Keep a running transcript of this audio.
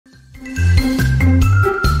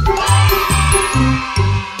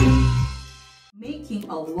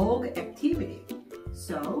log activity.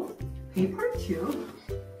 So, paper tube,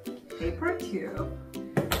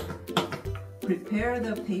 prepare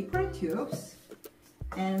the paper tubes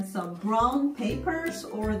and some brown papers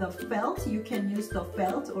or the felt. You can use the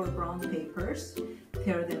felt or brown papers.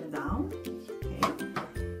 Tear them down, okay?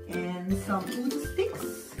 And some wood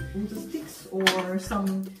sticks or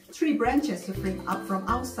some tree branches to bring up from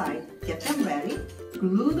outside. Get them ready.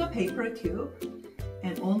 Glue the paper tube,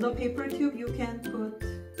 and on the paper tube you can put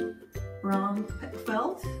brown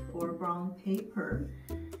felt or brown paper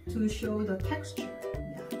to show the texture.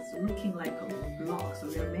 Yeah, it's looking like a log. So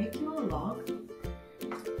we're making a log.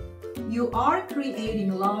 You are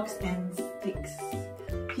creating logs and sticks.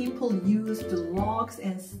 People used logs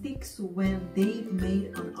and sticks when they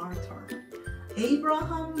made an altar.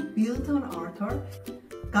 Abraham built an altar.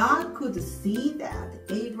 God could see that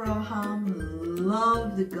Abraham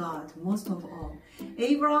loved God most of all.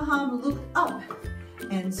 Abraham looked up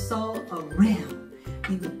and saw a ram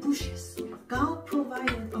in the bushes. God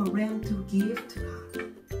provided a ram to give to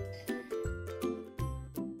God.